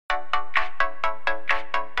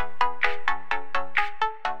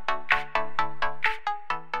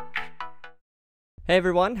Hey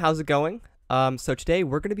everyone, how's it going? So today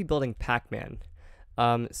we're going to be building Pacman.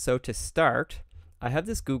 So to start, I have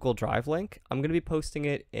this Google Drive link. I'm going to be posting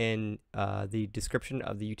it in the description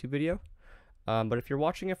of the YouTube video. But if you're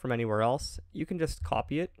watching it from anywhere else, you can just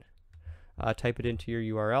copy it, type it into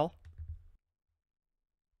your URL.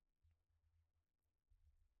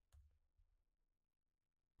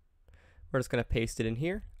 We're just going to paste it in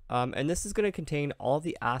here. And this is going to contain all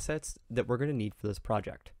the assets that we're going to need for this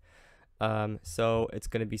project. So it's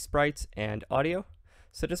going to be sprites and audio.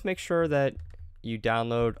 So just make sure that you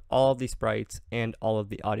download all of the sprites and all of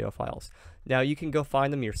the audio files. Now you can go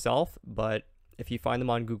find them yourself, but if you find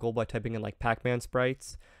them on Google by typing in like Pacman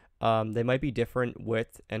sprites, they might be different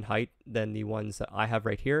width and height than the ones that I have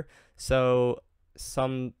right here. So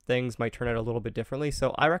some things might turn out a little bit differently.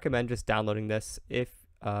 So I recommend just downloading this if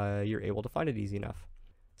you're able to find it easy enough.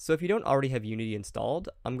 So if you don't already have Unity installed,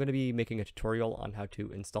 I'm going to be making a tutorial on how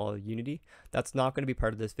to install Unity. That's not going to be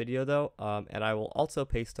part of this video though, and I will also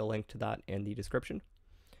paste a link to that in the description.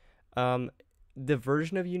 The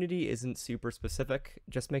version of Unity isn't super specific.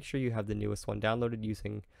 Just make sure you have the newest one downloaded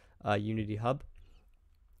using Unity Hub.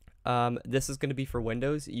 This is going to be for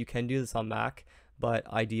Windows. You can do this on Mac,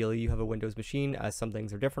 but ideally you have a Windows machine, as some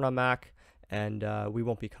things are different on Mac, and we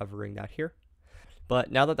won't be covering that here.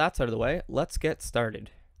 But now that that's out of the way, let's get started.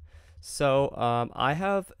 So I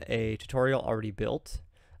have a tutorial already built,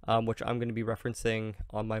 which I'm going to be referencing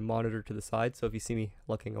on my monitor to the side. So if you see me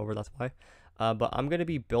looking over, that's why. But I'm going to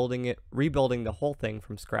be rebuilding the whole thing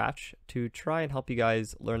from scratch to try and help you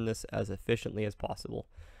guys learn this as efficiently as possible.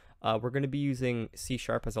 We're going to be using C#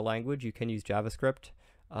 as a language. You can use JavaScript,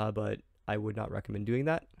 but I would not recommend doing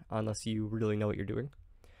that unless you really know what you're doing.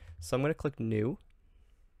 So I'm going to click New.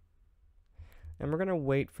 And we're going to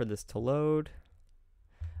wait for this to load.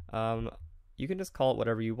 You can just call it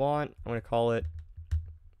whatever you want. I'm going to call it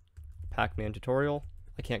Pacman tutorial.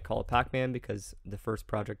 I can't call it Pacman because the first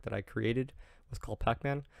project that I created was called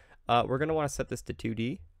Pacman. We're going to want to set this to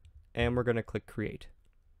 2D, and we're going to click create.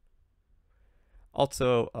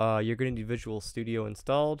 Also, you're going to need Visual Studio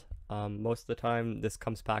installed. Most of the time this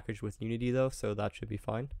comes packaged with Unity though, so that should be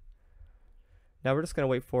fine. Now we're just going to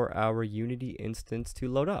wait for our Unity instance to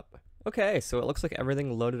load up. Okay, so it looks like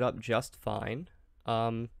everything loaded up just fine.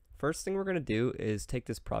 First thing we're going to do is take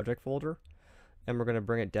this project folder and we're going to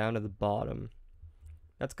bring it down to the bottom.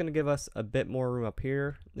 That's going to give us a bit more room up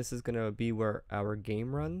here. This is going to be where our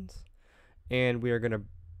game runs, and we are going to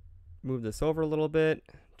move this over a little bit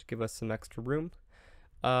to give us some extra room.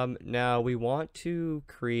 Now we want to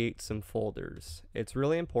create some folders. It's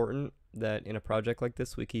really important that in a project like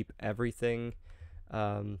this we keep everything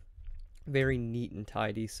very neat and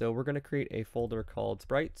tidy. So we're going to create a folder called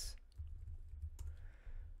sprites.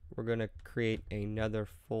 We're going to create another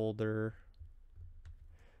folder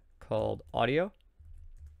called audio.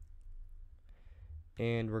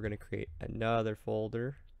 And we're going to create another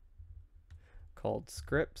folder called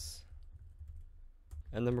scripts.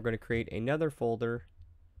 And then we're going to create another folder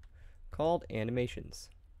called animations.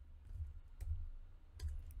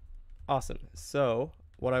 Awesome. So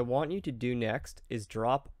what I want you to do next is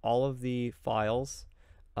drop all of the files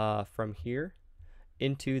from here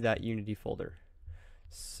into that Unity folder.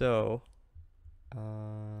 So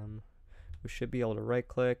we should be able to right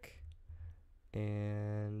click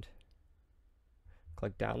and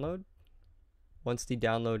click download. Once the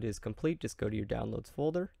download is complete, just go to your downloads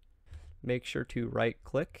folder. Make sure to right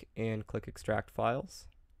click and click extract files,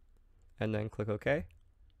 and then click OK.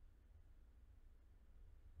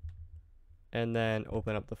 And then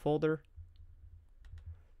open up the folder.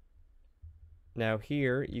 Now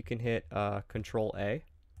here you can hit Control A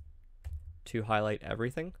to highlight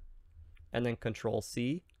everything, and then Control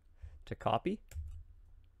C to copy.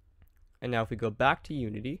 And now if we go back to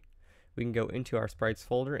Unity, we can go into our sprites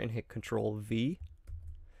folder and hit Control V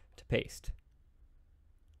to paste.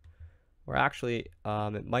 Or actually,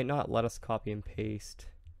 it might not let us copy and paste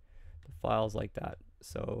the files like that.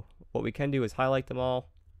 So what we can do is highlight them all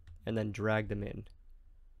and then drag them in.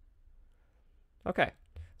 Okay,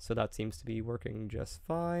 so that seems to be working just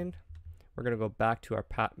fine. We're going to go back to our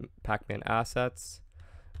Pacman assets,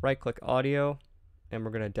 right click audio, and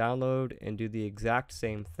we're going to download and do the exact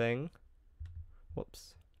same thing.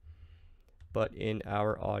 Whoops. But in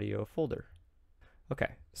our audio folder.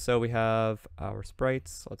 Okay, so we have our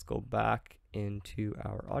sprites. Let's go back into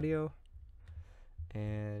our audio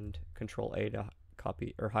and Control A to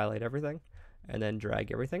copy or highlight everything, and then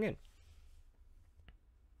drag everything in.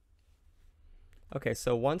 Okay,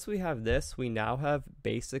 so once we have this, we now have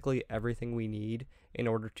basically everything we need in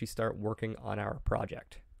order to start working on our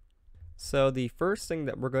project. So the first thing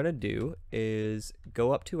that we're going to do is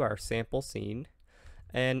go up to our sample scene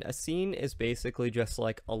And a scene is basically just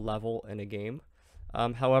like a level in a game.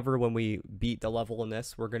 However, when we beat the level in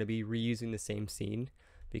this, we're going to be reusing the same scene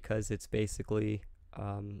because it's basically,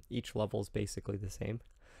 each level is basically the same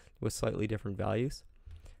with slightly different values.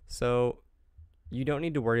 So you don't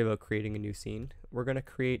need to worry about creating a new scene. We're going to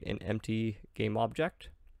create an empty game object,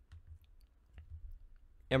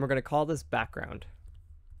 and we're going to call this background.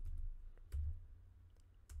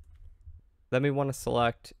 Then we want to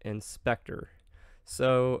select inspector.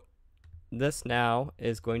 So this now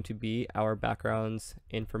is going to be our background's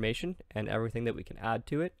information and everything that we can add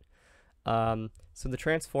to it. So the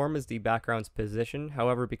transform is the background's position.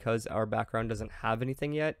 However, because our background doesn't have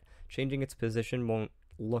anything yet, changing its position won't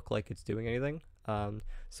look like it's doing anything.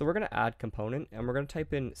 So we're going to add component, and we're going to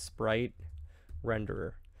type in Sprite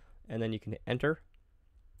Renderer, and then you can hit enter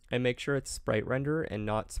and make sure it's Sprite Renderer and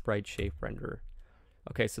not Sprite Shape Renderer.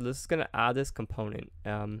 Okay, so this is going to add this component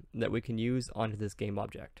that we can use onto this game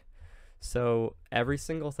object. So every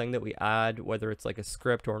single thing that we add, whether it's like a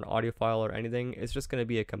script or an audio file or anything, is just going to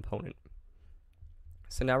be a component.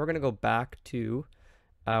 So now we're going to go back to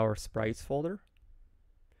our sprites folder,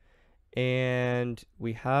 and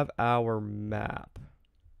we have our map.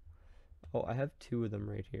 Oh, I have two of them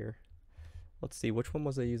right here. Let's see, which one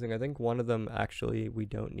was I using? I think one of them actually we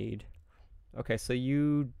don't need. Okay, so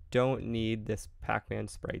you don't need this Pacman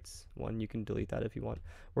sprites one. You can delete that if you want.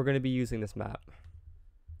 We're going to be using this map.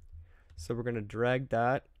 So we're going to drag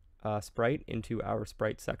that sprite into our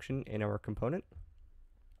sprite section in our component,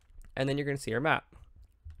 and then you're going to see our map.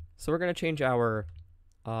 So we're going to change our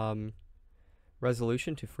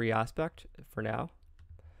resolution to free aspect for now,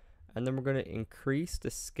 and then we're going to increase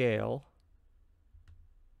the scale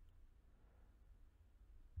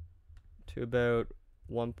to about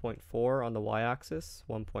 1.4 on the y-axis,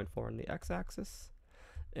 1.4 on the x-axis,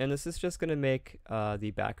 and this is just going to make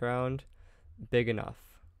the background big enough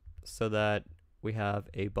so that we have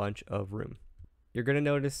a bunch of room. You're going to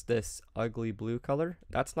notice this ugly blue color.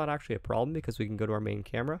 That's not actually a problem because we can go to our main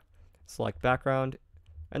camera, select background,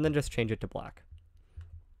 and then just change it to black.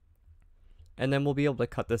 And then we'll be able to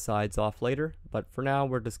cut the sides off later, but for now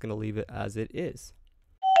we're just going to leave it as it is.